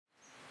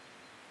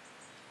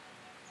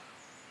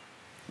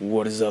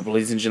What is up,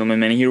 ladies and gentlemen,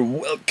 man here.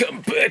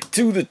 Welcome back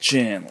to the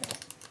channel.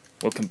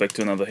 Welcome back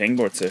to another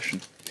hangboard session.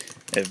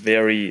 A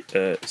very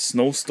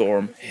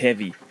snowstorm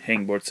heavy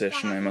hangboard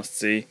session, I must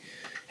say.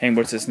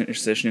 Hangboard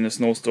session in a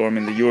snowstorm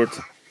in the yurt.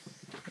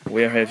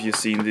 Where have you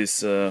seen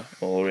this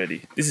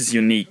already? This is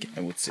unique, I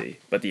would say.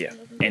 But yeah,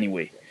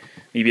 anyway.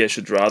 Maybe I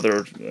should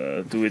rather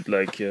do it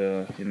like,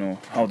 you know,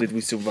 how did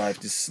we survive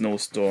this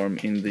snowstorm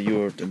in the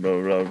yurt and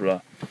blah blah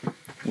blah.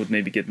 Would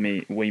maybe get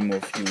me way more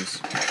views.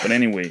 But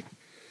anyway.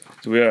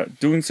 So we are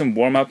doing some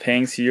warm-up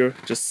hangs here,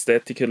 just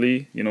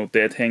statically, you know,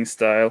 dead hang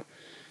style.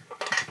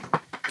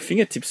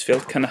 Fingertips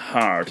felt kind of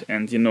hard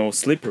and, you know,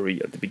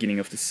 slippery at the beginning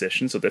of the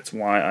session, so that's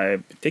why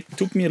it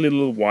took me a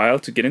little while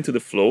to get into the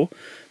flow.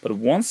 But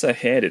once I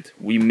had it,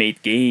 we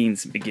made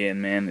gains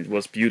again, man. It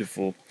was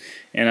beautiful.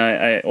 And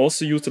I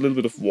also used a little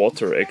bit of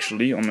water,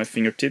 actually, on my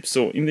fingertips.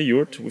 So in the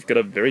yurt, we've got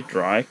a very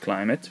dry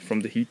climate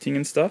from the heating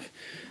and stuff.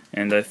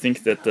 And I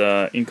think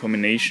that in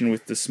combination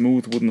with the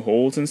smooth wooden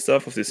holes and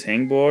stuff of this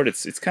hangboard,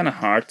 it's kind of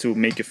hard to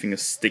make your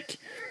fingers stick.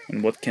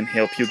 And what can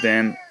help you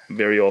then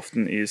very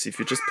often is if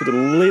you just put a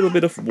little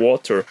bit of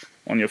water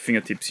on your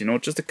fingertips, you know,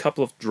 just a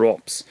couple of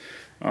drops.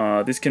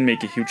 This can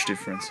make a huge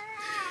difference.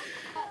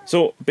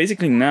 So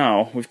basically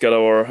now we've got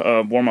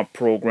our warm-up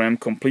program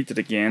completed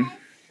again.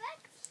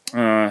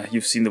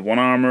 You've seen the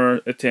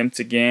one-armer attempts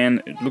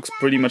again. It looks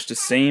pretty much the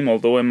same,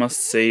 although I must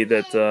say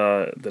that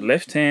the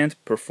left hand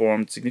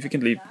performed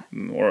significantly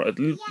or a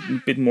little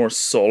bit more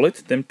solid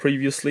than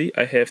previously,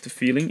 I have the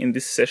feeling, in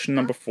this session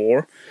number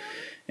 4.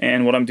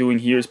 And what I'm doing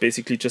here is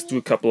basically just do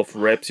a couple of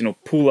reps, you know,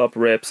 pull-up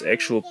reps,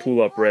 actual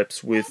pull-up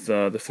reps with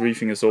the 3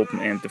 fingers open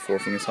and the 4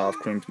 fingers half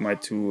crimped, my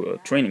 2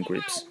 training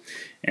grips.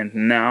 And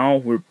now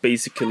we're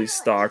basically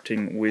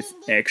starting with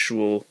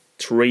actual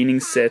training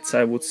sets,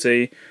 I would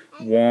say.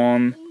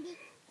 1,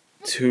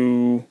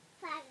 2,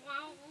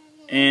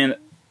 and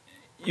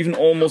even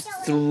almost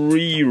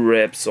 3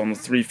 reps on the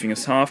 3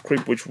 fingers half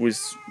grip, which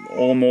was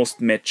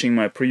almost matching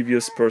my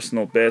previous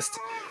personal best.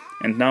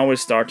 And now we're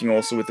starting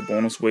also with the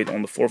bonus weight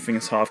on the 4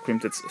 fingers half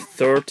grip. That's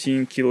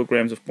 13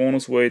 kilograms of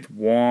bonus weight,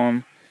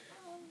 1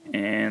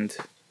 and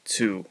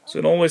 2. So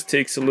it always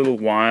takes a little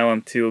while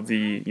until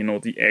the, you know,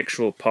 the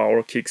actual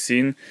power kicks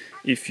in.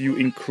 If you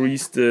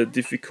increase the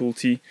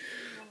difficulty,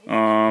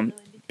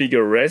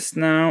 bigger rest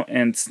now,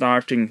 and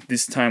starting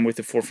this time with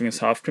the 4 fingers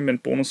half crimp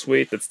and bonus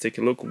weight. Let's take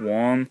a look.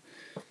 1,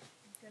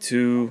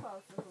 2,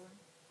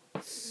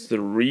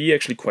 3,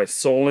 actually quite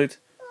solid,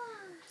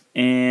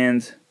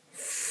 and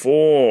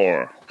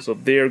 4. So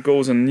there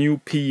goes a new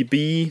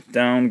PB,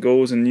 down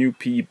goes a new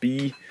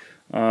PB.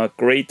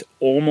 Great,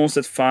 almost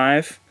at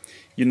 5.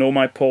 You know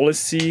my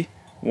policy.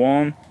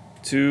 1,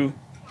 2,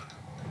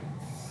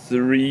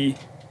 3,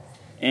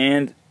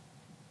 and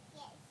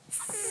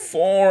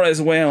 4 as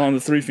well on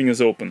the 3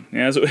 fingers open.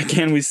 Yeah, so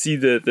again we see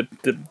the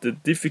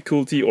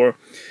difficulty, or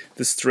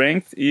the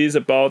strength is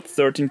about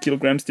 13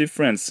 kilograms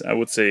difference, I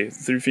would say.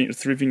 3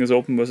 fingers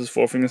open versus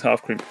 4 fingers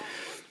half crimp.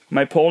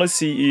 My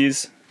policy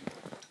is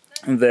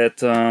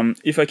that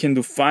if I can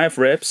do 5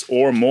 reps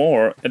or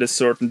more at a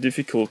certain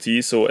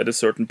difficulty, so at a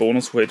certain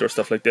bonus weight or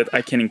stuff like that,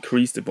 I can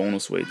increase the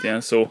bonus weight. Yeah,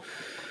 so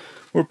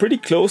we're pretty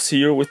close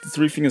here with the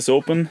 3 fingers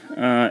open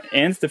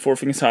and the 4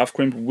 fingers half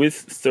crimp with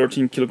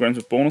 13 kilograms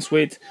of bonus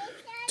weight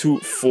to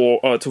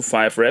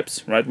 5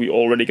 reps, right? We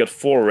already got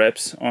 4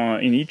 reps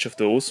in each of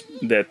those.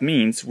 That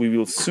means we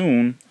will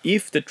soon,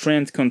 if the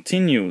trend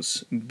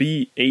continues,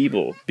 be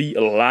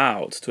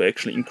allowed to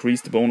actually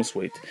increase the bonus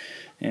weight.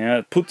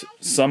 Put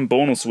some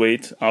bonus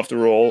weight,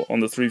 after all, on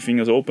the 3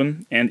 fingers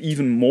open, and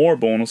even more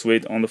bonus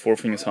weight on the 4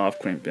 fingers half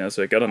crimp. Yeah,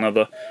 so I got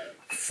another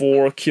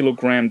 4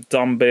 kilogram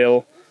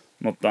dumbbell,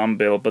 not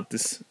dumbbell, but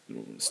this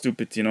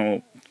stupid, you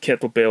know,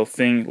 kettlebell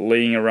thing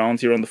laying around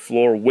here on the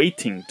floor,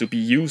 waiting to be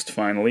used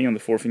finally on the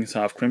 4 fingers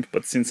half crimp.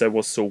 But since I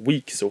was so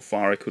weak so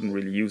far, I couldn't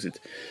really use it.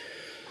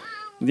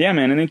 Yeah,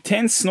 man, an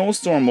intense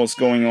snowstorm was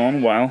going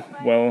on while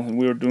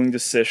we were doing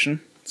this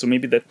session, so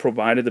maybe that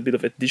provided a bit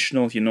of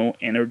additional, you know,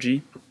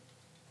 energy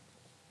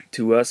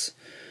to us.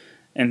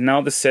 And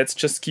now the sets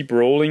just keep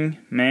rolling,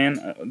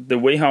 man. The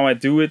way how I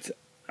do it,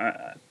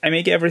 I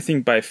make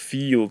everything by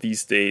feel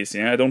these days.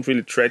 Yeah, I don't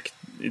really track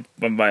it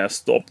by a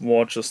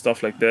stopwatch or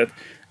stuff like that.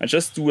 I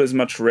just do as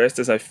much rest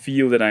as I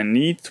feel that I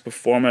need to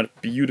perform a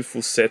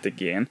beautiful set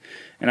again.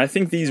 And I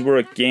think these were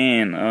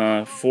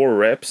again 4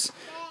 reps.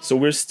 So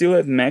we're still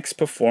at max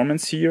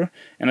performance here,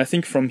 and I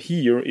think from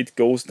here it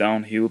goes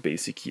downhill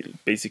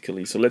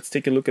basically. So let's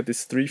take a look at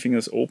this 3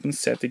 fingers open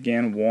set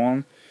again.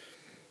 1,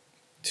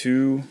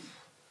 2,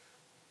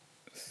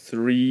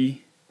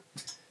 3,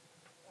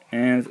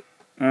 and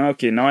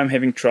okay, now I'm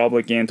having trouble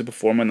again to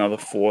perform another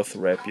 4th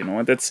rep, you know,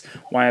 and that's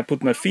why I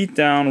put my feet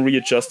down,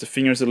 readjust the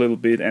fingers a little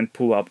bit, and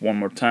pull up one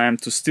more time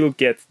to still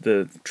get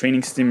the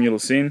training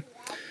stimulus in.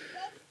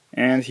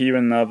 And here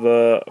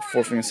another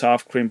 4 fingers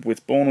half crimp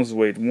with bonus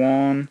weight.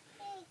 1,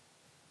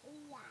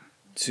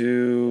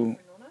 2,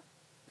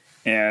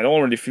 yeah, it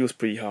already feels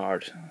pretty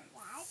hard.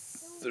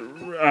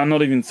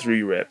 Not even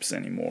 3 reps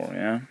anymore,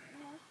 yeah.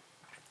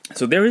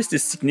 So there is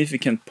this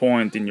significant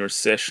point in your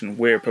session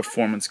where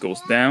performance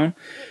goes down,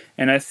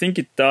 and I think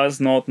it does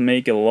not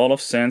make a lot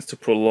of sense to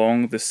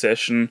prolong the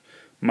session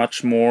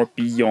much more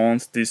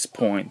beyond this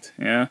point.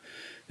 Yeah,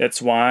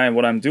 that's why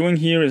what I'm doing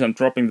here is I'm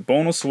dropping the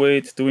bonus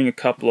weight, doing a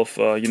couple of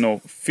you know,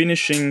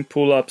 finishing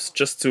pull-ups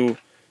just to,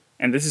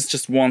 and this is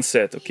just one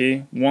set,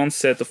 okay, one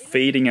set of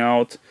fading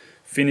out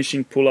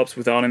finishing pull-ups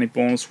without any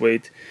bonus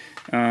weight,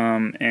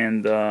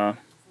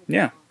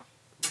 yeah,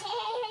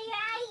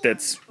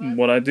 that's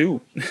what I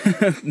do.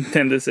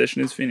 Then the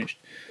session is finished.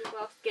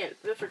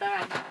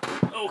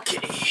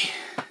 Okay,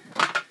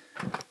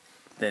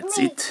 that's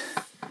it.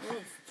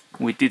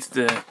 We did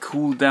the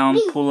cool down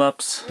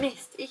pull-ups.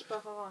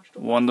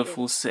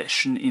 Wonderful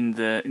session in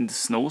the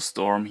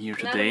snowstorm here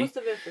today.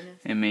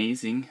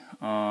 Amazing.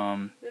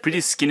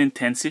 Pretty skin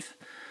intensive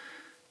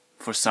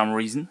for some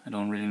reason. I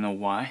don't really know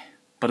why.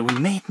 But we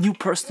made new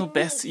personal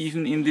bests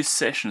even in this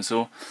session.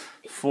 So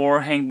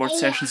 4 hangboard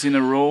sessions in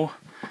a row,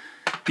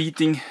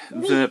 beating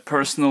the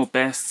personal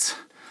bests.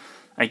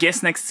 I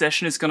guess next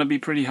session is gonna be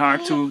pretty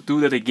hard to do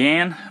that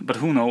again, but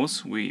who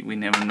knows? We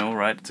never know,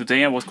 right?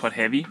 Today I was quite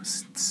heavy,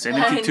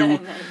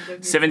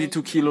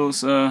 72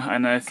 kilos,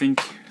 and I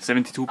think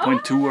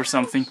 72.2 or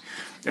something.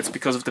 That's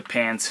because of the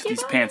pants.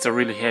 These pants are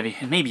really heavy,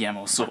 and maybe I'm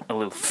also a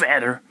little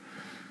fatter.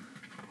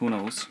 Who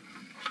knows?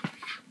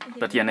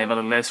 But yeah,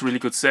 nevertheless, really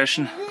good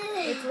session.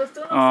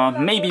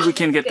 Maybe we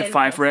can get the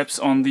 5 reps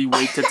on the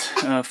weighted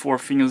 4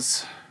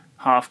 fingers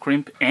half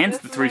crimp and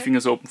the 3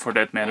 fingers open for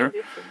that matter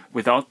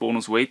without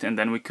bonus weight, and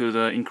then we could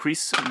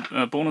increase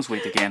bonus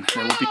weight again.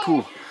 That would be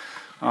cool.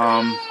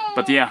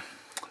 But yeah,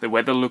 the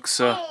weather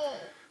looks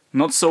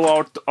not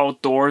so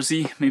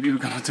outdoorsy. Maybe we're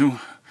gonna do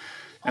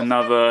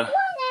another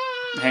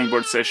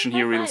hangboard session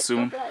here real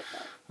soon.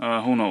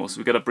 Who knows?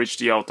 We gotta bridge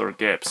the outdoor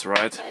gaps,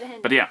 right?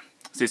 But yeah,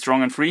 stay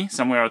strong and free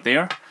somewhere out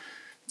there.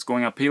 It's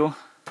going uphill.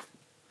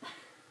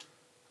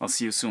 I'll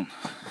see you soon.